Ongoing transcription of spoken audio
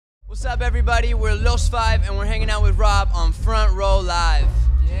What's up, everybody? We're Los Five, and we're hanging out with Rob on Front Row Live.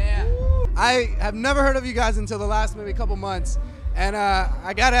 Yeah. I have never heard of you guys until the last maybe couple months, and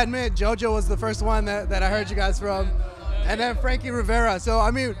I gotta admit, JoJo was the first one that I heard you guys from, and then Frankie Rivera. So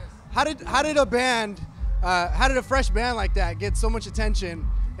I mean, how did a fresh band like that get so much attention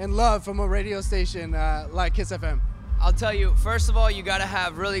and love from a radio station like Kiss FM? I'll tell you, first of all, you gotta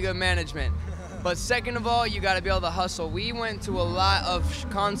have really good management. But second of all, you gotta be able to hustle. We went to a lot of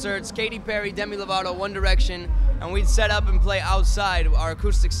concerts, Katy Perry, Demi Lovato, One Direction, and we'd set up and play outside our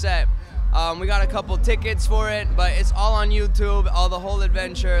acoustic set. We got a couple tickets for it, but it's all on YouTube, all the whole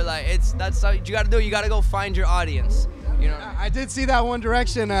adventure. Like that's what you gotta do. You gotta go find your audience. You know. I did see that One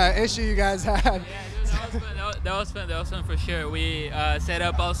Direction issue you guys had. Yeah, that was fun for sure. We set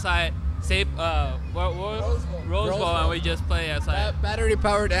up outside, Rose Bowl, and we just play outside.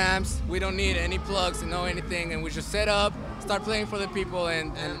 Battery-powered amps. We don't need any plugs to know anything, and we just set up, start playing for the people,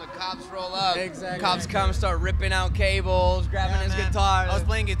 and the cops roll up. Exactly. Cops come, start ripping out cables, grabbing his guitar. I was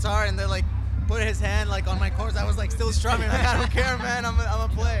playing guitar, and they like put his hand like on my chords. I was like still strumming. Like, I don't care, man. I'm a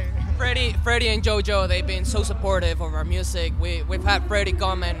play. Freddie and JoJo, they've been so supportive of our music. We've had Freddie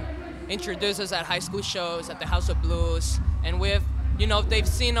come and introduce us at high school shows, at the House of Blues, and they've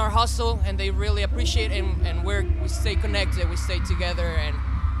seen our hustle and they really appreciate it, and we stay connected, we stay together, and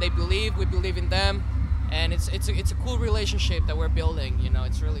we believe in them, and it's a cool relationship that we're building.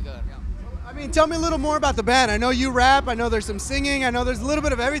 It's really good. I mean, tell me a little more about the band. I know you rap, I know there's some singing, I know there's a little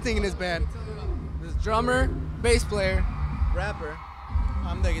bit of everything in this band. There's drummer, bass player, rapper.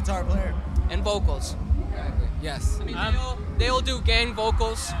 I'm the guitar player. And vocals. Exactly. Yes. I mean, they all do gang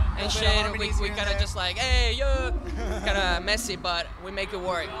vocals and shit, and we kind of just like, hey, yo, kind of messy, but we make it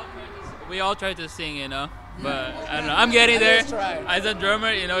work. We all try to sing, but I don't know. I'm getting there. Try. As a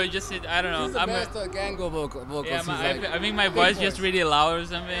drummer, you just I don't know. He's the best gang vocals. Yeah, I think my voice just really loud or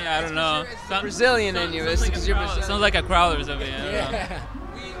something. I don't know. Brazilian in you. It's because you're Brazilian. Sounds like a crowd or something. I don't know.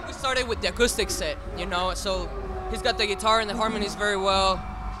 We started with the acoustic set, so he's got the guitar and the harmonies very well.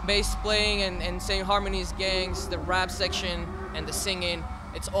 Bass playing and saying harmonies, gangs, the rap section, and the singing.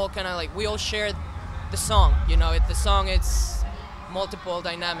 It's all kind of like we all share the song. It's multiple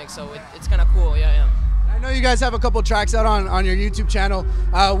dynamics, so it's kind of cool. Yeah. I know you guys have a couple tracks out on your YouTube channel.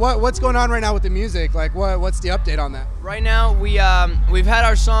 What's going on right now with the music? Like, what's the update on that? Right now, we've had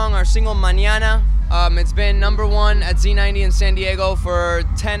our single Mañana. It's been #1 at Z90 in San Diego for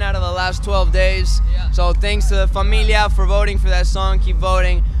 10 out of the last 12 days. Yeah. So thanks to the Familia for voting for that song. Keep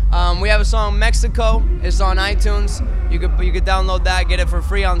voting. We have a song, Mexico. It's on iTunes. You could download that, get it for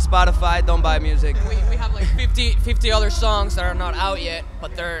free on Spotify. Don't buy music. We have like 50 other songs that are not out yet,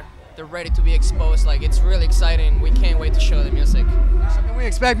 but they're ready to be exposed. Like, it's really exciting. We can't wait to show the music. Can we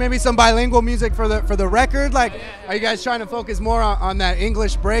expect maybe some bilingual music for the record? Like, are you guys trying to focus more on that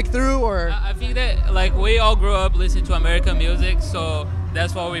English breakthrough, or? I think that like we all grew up listening to American music, so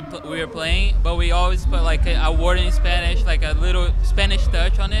that's what we were playing. But we always put like a word in Spanish, like a little Spanish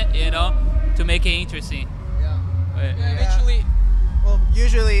touch on it, to make it interesting. Eventually. Well,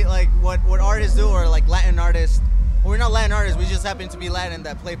 usually like what artists do, or like Latin artists. Well, we're not Latin artists. We just happen to be Latin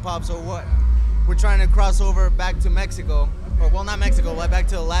that play pop. So what? We're trying to cross over back to Mexico. Or, well, not Mexico, but back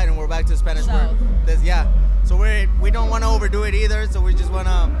to Latin. We're back to Spanish word. Yeah. So we don't want to overdo it either. So we just want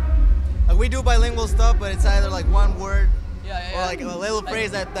to. We do bilingual stuff, but it's either like one word or like a little phrase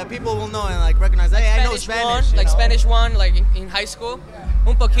that people will know and like recognize. Like, hey, I know Spanish. Like Spanish one, like in high school.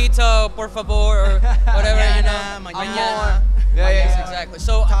 Un poquito, por favor, or whatever. Mañana. Yeah, exactly.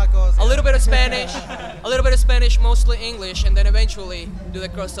 So Tacos, a little bit of Spanish, mostly English, and then eventually do the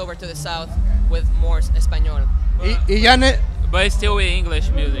crossover to the south with more español. But it's still with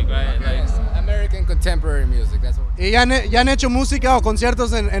English music, right? Like, American contemporary music. That's what. ¿Y ya han hecho música o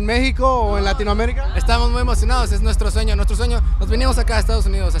conciertos en México o en Latinoamérica? Estamos muy emocionados. Es nuestro sueño. Nos vinimos acá a Estados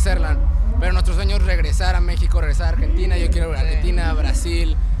Unidos a hacerla, pero nuestro sueño es regresar a México, regresar a Argentina. Yo quiero ir a Argentina,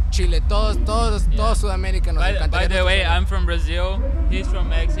 Brasil, Chile, todos Sudamérica nos encantaría. By the way, I'm from Brazil. He's from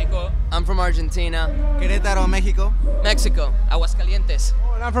Mexico. I'm from Argentina. Querétaro, Mexico. Mexico, Aguascalientes.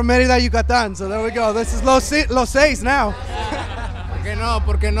 Oh, and I'm from Mérida, Yucatán. So there we go. This is Los Seis now.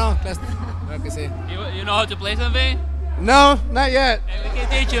 ¿Por qué no? Claro que sí. You know how to play something? No, not yet. Hey, we can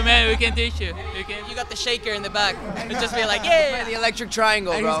teach you, man. We can teach you. You got the shaker in the back. It's just be like, yeah, the electric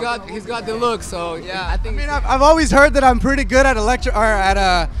triangle, and bro. he's got the look, so yeah. I mean, I've always heard that I'm pretty good at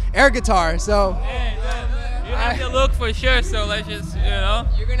air guitar. So. Hey, you have the look for sure. So let's just,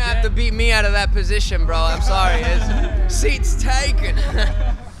 You're gonna have to beat me out of that position, bro. I'm sorry. Seat's taken.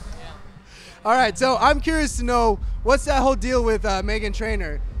 All right, so I'm curious to know, what's that whole deal with Meghan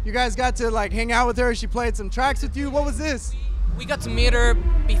Trainor? You guys got to like hang out with her. She played some tracks with you. What was this? We got to meet her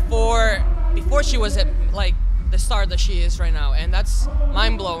before she was at like the star that she is right now, and that's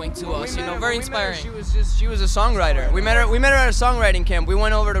mind-blowing to us. You know, very inspiring. She was a songwriter. We met her at a songwriting camp. We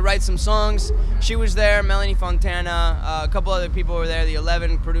went over to write some songs. She was there. Melanie Fontana, a couple other people were there. The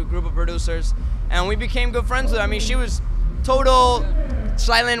 11 group of producers, and we became good friends with her. I mean, she was total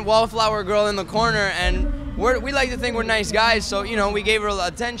silent wallflower girl in the corner, and we like to think we're nice guys. So you know, we gave her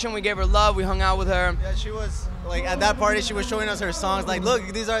attention, we gave her love, we hung out with her. Yeah, she was like at that party. She was showing us her songs. Like, look,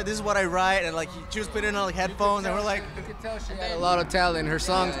 this is what I write, and like she was putting on like headphones, and we're like, You could tell she had a lot of talent. Her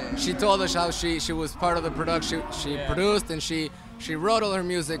songs, she told us how she was part of the production. She produced and she wrote all her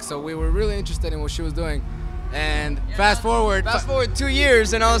music. So we were really interested in what she was doing. And fast forward 2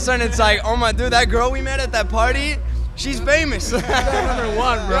 years, and all of a sudden it's like, oh my dude, that girl we met at that party, she's famous. #1,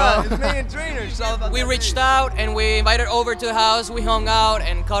 bro. Yeah, it's Meghan Trainor. It's all about We that reached baby. out and we invited her over to the house. We hung out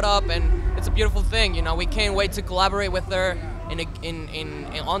and caught up, and it's a beautiful thing. You know, we can't wait to collaborate with her in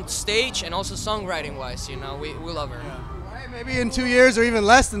on stage and also songwriting wise. You know, we love her. All right, maybe in 2 years or even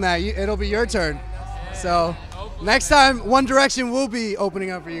less than that, it'll be your turn. So next time, One Direction will be opening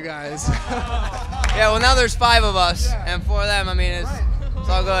up for you guys. Yeah, well now there's 5 of us, and 4 of them, I mean, it's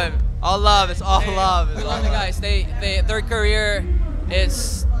all good. All love, it's all love. It's We all love the guys. Their career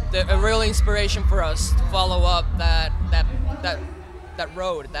is a real inspiration for us to follow up that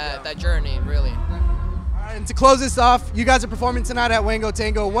road, that journey, really. All right, and to close this off, you guys are performing tonight at Wango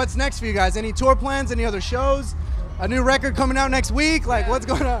Tango. What's next for you guys? Any tour plans? Any other shows? A new record coming out next week? Like, what's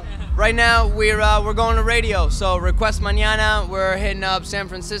going on? Right now, we're going to radio. So Request Mañana, we're hitting up San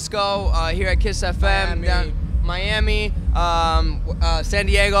Francisco, here at Kiss FM, Miami, San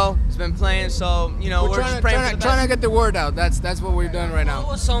Diego has been playing. So you know, we're just praying for the trying to get the word out. That's what we're doing right now.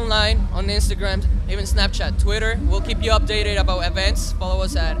 Follow us online on Instagram, even Snapchat, Twitter. We'll keep you updated about events. Follow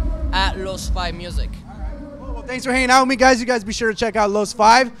us at Los5 Music. Well, thanks for hanging out with me, guys. You guys be sure to check out Los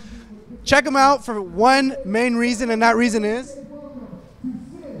 5. Check them out for one main reason, and that reason is?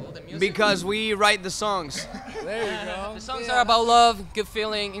 because we write the songs. There you go. The songs are about love, good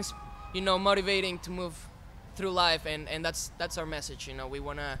feeling, you know, motivating to move through life, and that's our message. You know, we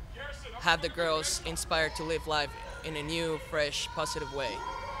want to have the girls inspired to live life in a new, fresh, positive way.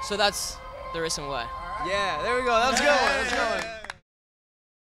 So that's the reason why. Yeah, there we go. That's good. That's good.